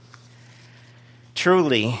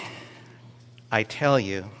Truly, I tell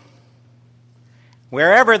you,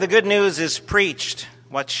 wherever the good news is preached,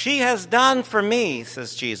 what she has done for me,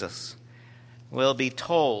 says Jesus, will be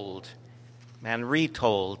told and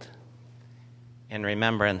retold in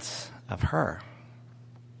remembrance of her.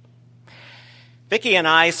 Vicki and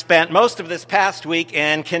I spent most of this past week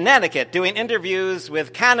in Connecticut doing interviews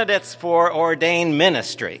with candidates for ordained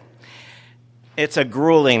ministry. It's a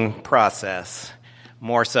grueling process,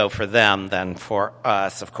 more so for them than for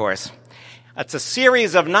us, of course. It's a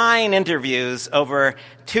series of 9 interviews over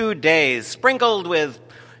 2 days, sprinkled with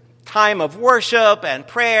time of worship and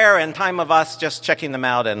prayer and time of us just checking them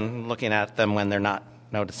out and looking at them when they're not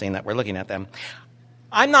noticing that we're looking at them.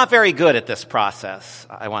 I'm not very good at this process,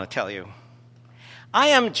 I want to tell you. I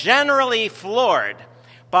am generally floored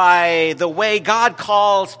by the way God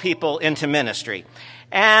calls people into ministry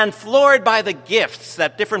and floored by the gifts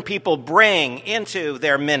that different people bring into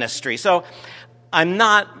their ministry. So I'm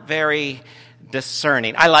not very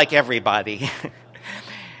discerning. I like everybody.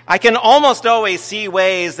 I can almost always see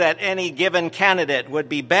ways that any given candidate would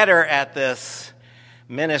be better at this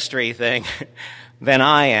ministry thing than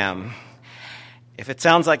I am. If it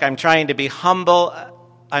sounds like I'm trying to be humble,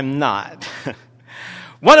 I'm not.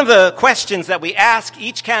 One of the questions that we ask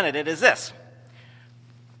each candidate is this: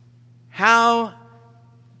 how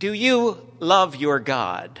do you love your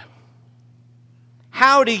God?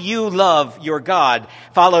 How do you love your God?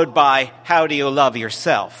 Followed by, how do you love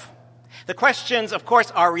yourself? The questions, of course,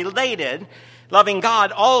 are related. Loving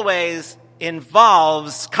God always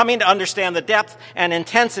involves coming to understand the depth and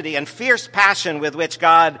intensity and fierce passion with which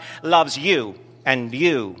God loves you and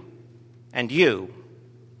you and you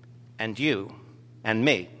and you and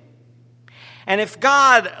me. And if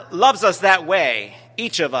God loves us that way,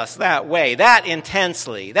 each of us that way, that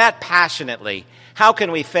intensely, that passionately, how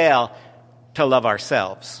can we fail to love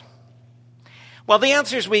ourselves? Well, the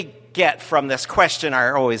answers we get from this question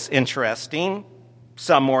are always interesting,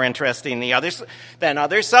 some more interesting than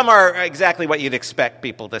others. Some are exactly what you'd expect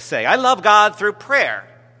people to say. I love God through prayer,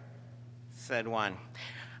 said one.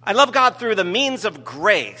 I love God through the means of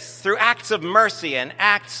grace, through acts of mercy and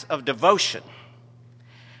acts of devotion.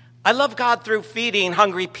 I love God through feeding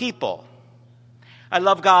hungry people. I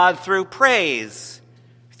love God through praise,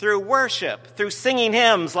 through worship, through singing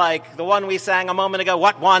hymns like the one we sang a moment ago,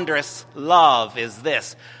 "What wondrous love is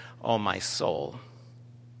this, O my soul."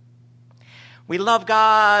 We love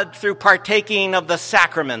God through partaking of the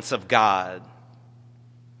sacraments of God.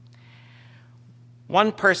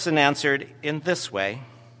 One person answered in this way.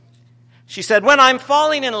 She said, when I'm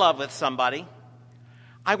falling in love with somebody,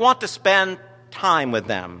 I want to spend time with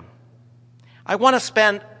them. I want to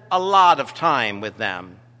spend a lot of time with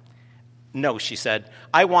them. No, she said,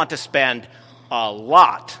 I want to spend a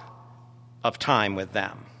lot of time with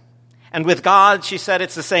them. And with God, she said,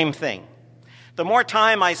 it's the same thing. The more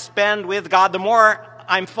time I spend with God, the more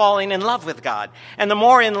I'm falling in love with God. And the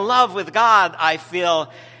more in love with God I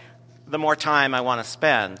feel, the more time I want to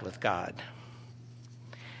spend with God.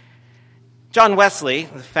 John Wesley,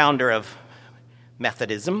 the founder of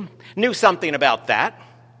Methodism, knew something about that.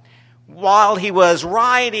 While he was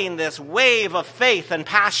riding this wave of faith and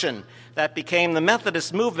passion that became the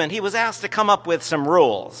Methodist movement, he was asked to come up with some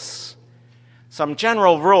rules, some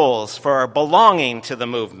general rules for belonging to the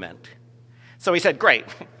movement. So he said, great,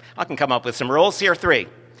 I can come up with some rules. Here are 3.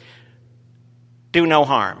 Do no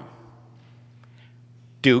harm.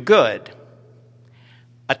 Do good.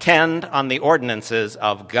 Attend on the ordinances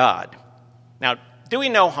of God. Now,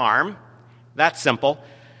 doing no harm, that's simple.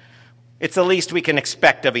 It's the least we can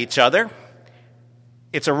expect of each other.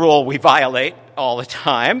 It's a rule we violate all the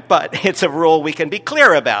time, but it's a rule we can be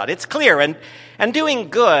clear about. It's clear, and doing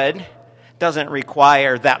good doesn't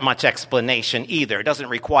require that much explanation either. It doesn't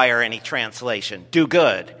require any translation. Do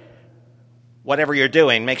good. Whatever you're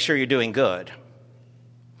doing, make sure you're doing good.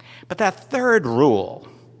 But that 3rd rule,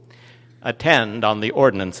 attend on the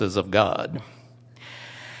ordinances of God,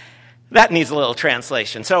 that needs a little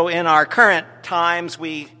translation. So in our current times,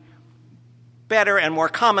 we better and more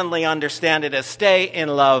commonly understand it as stay in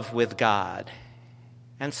love with God.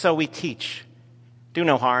 And so we teach, do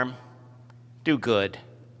no harm, do good,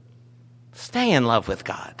 stay in love with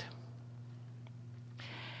God.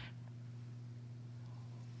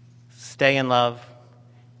 Stay in love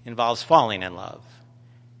involves falling in love.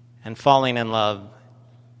 And falling in love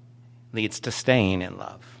leads to staying in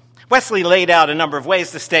love. Wesley laid out a number of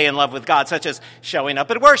ways to stay in love with God, such as showing up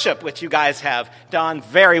at worship, which you guys have done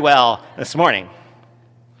very well this morning.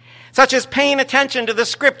 Such as paying attention to the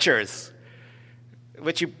scriptures,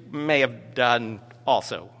 which you may have done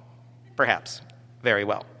also, perhaps, very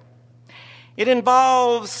well. It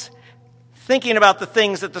involves thinking about the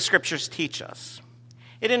things that the Scriptures teach us.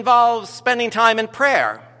 It involves spending time in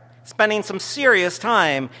prayer, spending some serious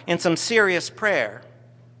time in some serious prayer.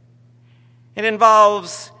 It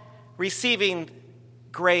involves receiving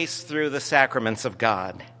grace through the sacraments of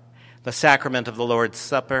God, the sacrament of the Lord's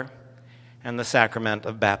Supper and the sacrament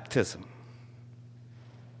of baptism.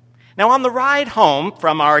 Now, on the ride home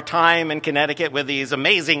from our time in Connecticut with these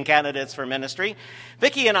amazing candidates for ministry,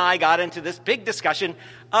 Vicki and I got into this big discussion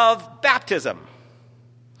of baptism.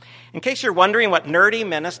 In case you're wondering what nerdy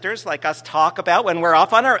ministers like us talk about when we're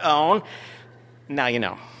off on our own, now you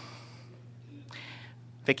know.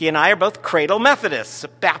 Vicki and I are both cradle Methodists,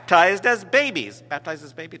 baptized as babies.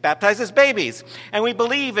 And we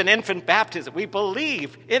believe in infant baptism.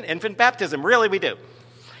 Really, we do.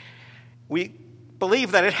 We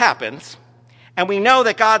believe that it happens, and we know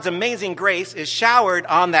that God's amazing grace is showered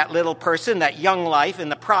on that little person, that young life, in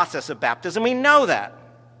the process of baptism. We know that.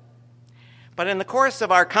 But in the course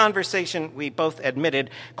of our conversation, we both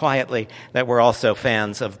admitted quietly that we're also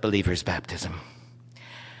fans of believers' baptism.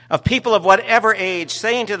 Of people of whatever age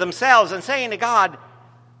saying to themselves and saying to God,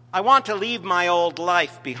 I want to leave my old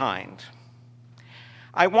life behind.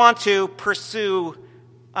 I want to pursue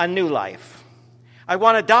a new life. I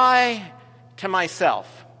want to die to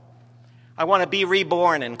myself. I want to be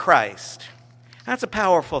reborn in Christ. That's a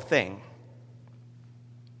powerful thing.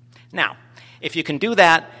 Now, if you can do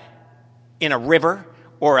that in a river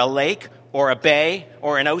or a lake or a bay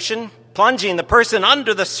or an ocean, plunging the person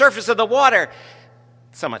under the surface of the water,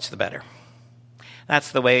 so much the better.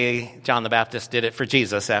 That's the way John the Baptist did it for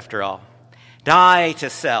Jesus, after all. Die to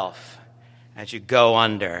self as you go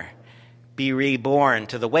under. Be reborn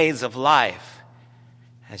to the ways of life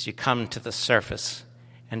as you come to the surface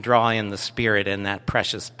and draw in the Spirit in that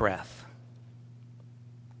precious breath.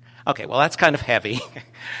 Okay, well, that's kind of heavy.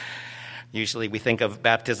 Usually we think of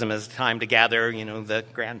baptism as time to gather, the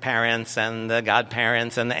grandparents and the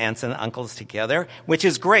godparents and the aunts and uncles together, which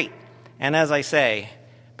is great. And as I say,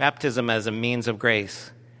 baptism as a means of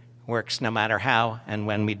grace works no matter how and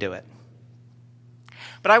when we do it.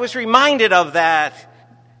 But I was reminded of that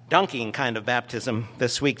dunking kind of baptism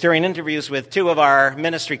this week during interviews with two of our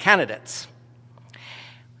ministry candidates.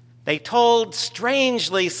 They told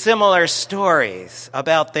strangely similar stories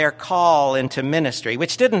about their call into ministry,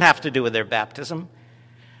 which didn't have to do with their baptism,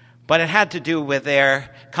 but it had to do with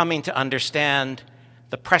their coming to understand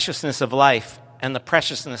the preciousness of life and the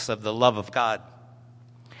preciousness of the love of God.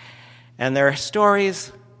 And there are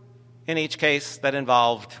stories in each case that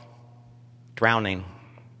involved drowning.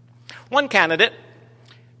 One candidate,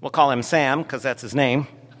 we'll call him Sam because that's his name,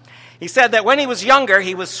 he said that when he was younger,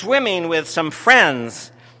 he was swimming with some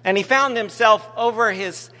friends, and he found himself over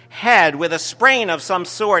his head with a sprain of some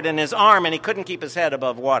sort in his arm, and he couldn't keep his head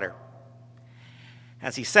above water.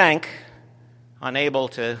 As he sank, unable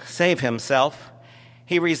to save himself,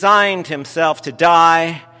 he resigned himself to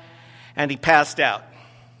die, and he passed out.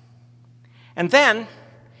 And then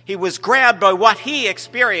he was grabbed by what he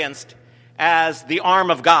experienced as the arm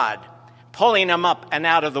of God, pulling him up and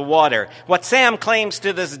out of the water. What Sam claims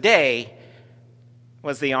to this day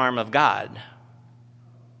was the arm of God.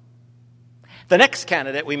 The next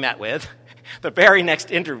candidate we met with, the very next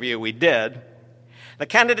interview we did, the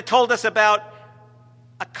candidate told us about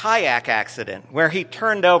a kayak accident where he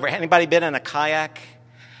turned over. Anybody been in a kayak?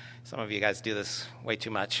 Some of you guys do this way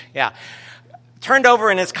too much. Yeah. Turned over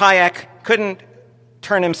in his kayak, couldn't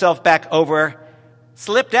turn himself back over,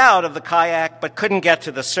 slipped out of the kayak, but couldn't get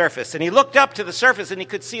to the surface. And he looked up to the surface, and he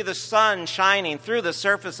could see the sun shining through the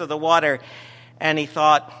surface of the water. And he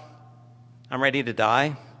thought, I'm ready to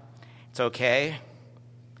die. It's okay.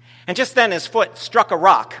 And just then his foot struck a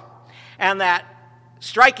rock. And that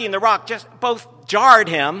striking the rock just both jarred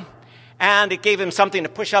him, and it gave him something to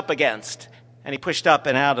push up against. And he pushed up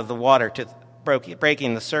and out of the water, to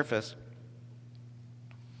breaking the surface.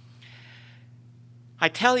 I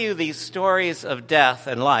tell you these stories of death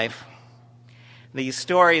and life, these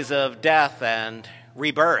stories of death and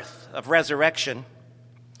rebirth, of resurrection,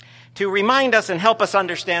 to remind us and help us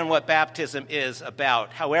understand what baptism is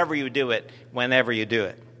about, however you do it, whenever you do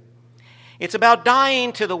it. It's about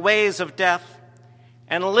dying to the ways of death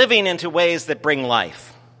and living into ways that bring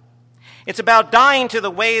life. It's about dying to the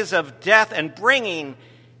ways of death and bringing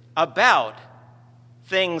about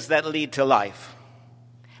things that lead to life.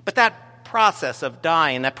 But that process of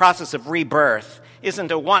dying, that process of rebirth,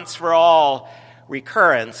 isn't a once-for-all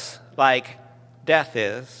recurrence like death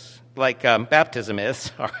is, like baptism is.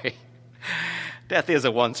 Sorry. Death is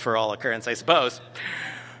a once-for-all occurrence, I suppose.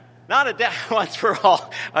 Not a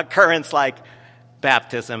once-for-all occurrence like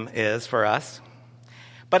baptism is for us.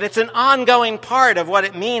 but it's an ongoing part of what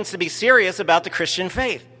it means to be serious about the Christian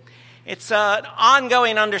faith. It's an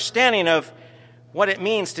ongoing understanding of what it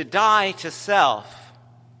means to die to self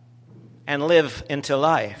and live into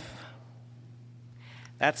life.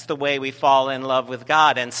 That's the way we fall in love with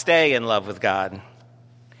God and stay in love with God.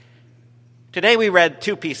 Today we read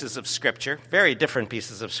two pieces of Scripture, very different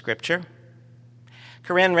pieces of Scripture.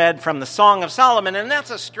 Corinne read from the Song of Solomon, and that's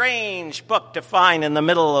a strange book to find in the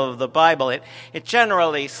middle of the Bible. It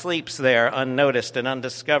generally sleeps there unnoticed and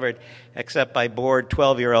undiscovered, except by bored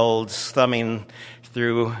 12-year-olds thumbing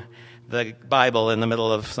through the Bible in the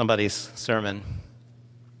middle of somebody's sermon.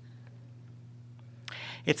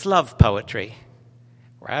 It's love poetry,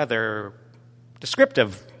 rather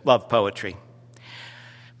descriptive love poetry.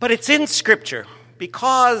 But it's in Scripture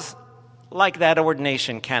because, like that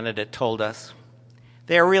ordination candidate told us,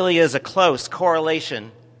 there really is a close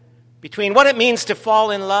correlation between what it means to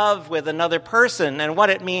fall in love with another person and what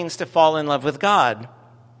it means to fall in love with God.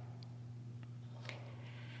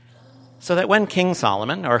 So that when King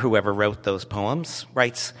Solomon, or whoever wrote those poems,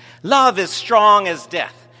 writes, "Love is strong as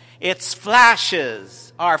death. Its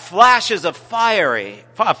flashes are flashes of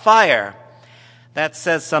fire," that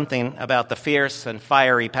says something about the fierce and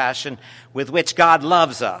fiery passion with which God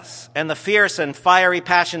loves us, and the fierce and fiery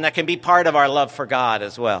passion that can be part of our love for God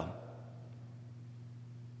as well.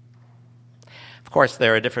 Of course,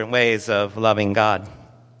 there are different ways of loving God.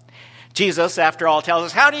 Jesus, after all, tells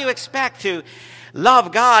us, how do you expect to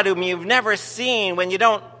love God whom you've never seen when you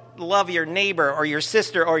don't love your neighbor or your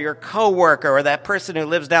sister or your coworker or that person who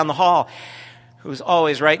lives down the hall who's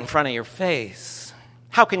always right in front of your face?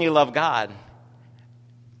 How can you love God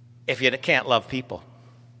if you can't love people?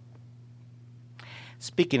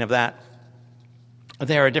 Speaking of that,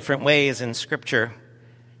 there are different ways in Scripture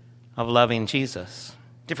of loving Jesus.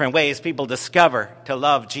 Different ways people discover to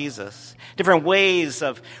love Jesus. Different ways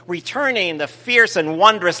of returning the fierce and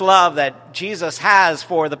wondrous love that Jesus has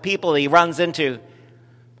for the people he runs into.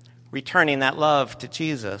 Returning that love to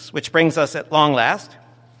Jesus, which brings us at long last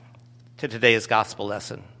to today's gospel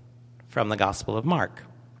lesson from the Gospel of Mark.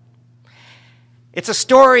 It's a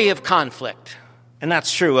story of conflict, and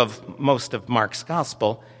that's true of most of Mark's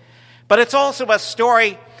gospel, but it's also a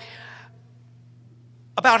story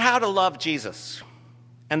about how to love Jesus,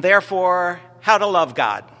 and therefore how to love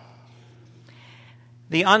God.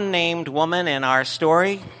 The unnamed woman in our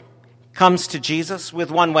story comes to Jesus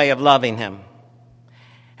with one way of loving him,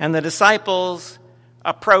 and the disciples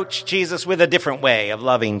approach Jesus with a different way of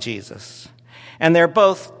loving Jesus. And they're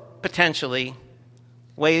both potentially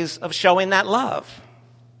ways of showing that love.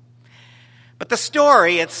 But the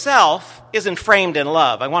story itself isn't framed in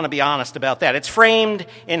love. I want to be honest about that. It's framed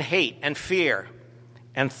in hate and fear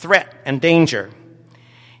and threat and danger.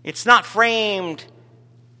 It's not framed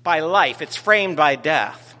by life. It's framed by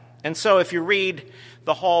death. And so if you read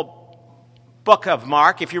the whole book of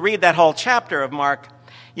Mark, if you read that whole chapter of Mark,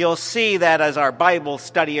 you'll see that, as our Bible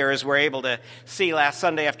studiers were able to see last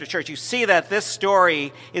Sunday after church, you see that this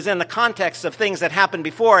story is in the context of things that happened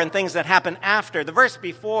before and things that happened after. The verse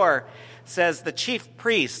before says the chief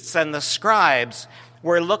priests and the scribes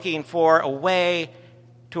were looking for a way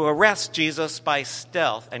to arrest Jesus by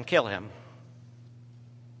stealth and kill him.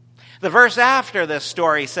 The verse after this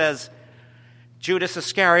story says Judas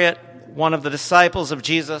Iscariot, one of the disciples of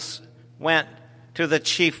Jesus, went to the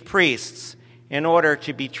chief priests in order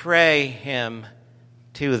to betray him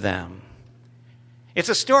to them. It's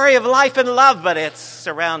a story of life and love, but it's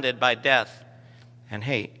surrounded by death and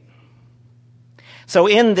hate. So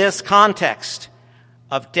in this context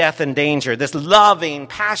of death and danger, this loving,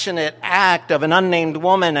 passionate act of an unnamed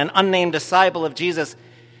woman, an unnamed disciple of Jesus,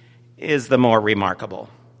 is the more remarkable.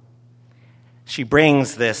 She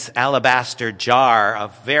brings this alabaster jar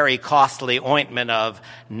of very costly ointment of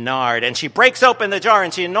nard, and she breaks open the jar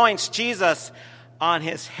and she anoints Jesus on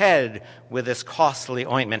his head with this costly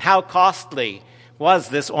ointment. How costly was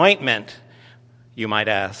this ointment, you might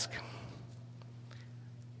ask?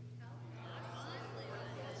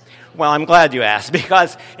 Well, I'm glad you asked,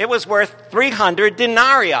 because it was worth 300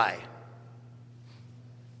 denarii.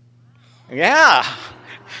 Yeah.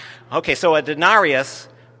 Okay, so a denarius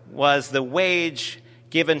was the wage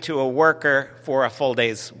given to a worker for a full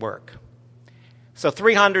day's work. So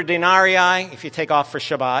 300 denarii, if you take off for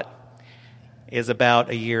Shabbat, is about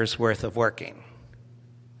a year's worth of working.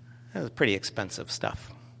 That's pretty expensive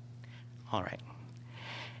stuff. All right.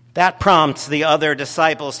 That prompts the other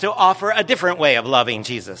disciples to offer a different way of loving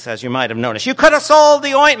Jesus, as you might have noticed. You could have sold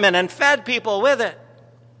the ointment and fed people with it,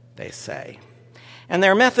 they say. And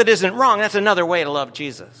their method isn't wrong. That's another way to love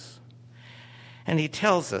Jesus. And he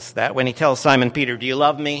tells us that when he tells Simon Peter, do you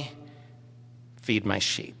love me? Feed my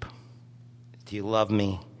sheep. Do you love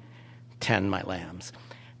me? Tend my lambs.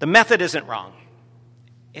 The method isn't wrong.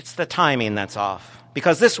 It's the timing that's off.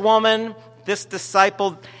 Because this woman, this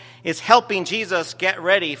disciple, is helping Jesus get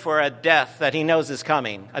ready for a death that he knows is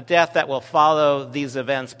coming, a death that will follow these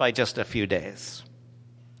events by just a few days.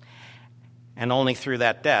 And only through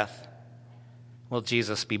that death will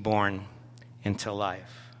Jesus be born into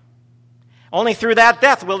life. Only through that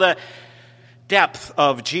death will the depth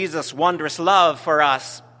of Jesus' wondrous love for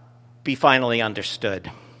us be finally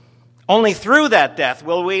understood. Only through that death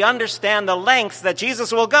will we understand the lengths that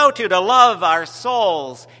Jesus will go to love our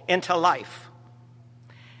souls into life.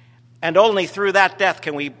 And only through that death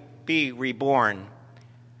can we be reborn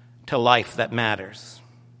to life that matters.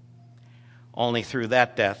 Only through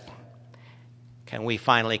that death can we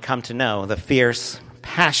finally come to know the fierce,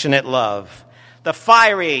 passionate love, the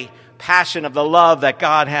fiery passion of the love that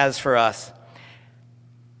God has for us,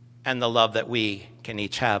 and the love that we can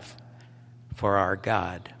each have for our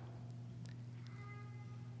God.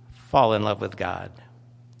 Fall in love with God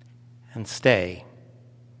and stay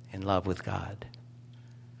in love with God.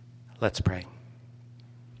 Let's pray.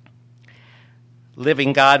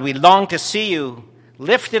 Living God, we long to see you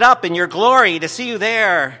lifted up in your glory, to see you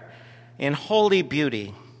there in holy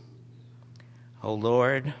beauty. O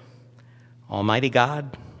Lord, Almighty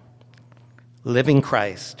God, living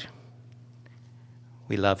Christ,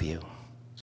 we love you.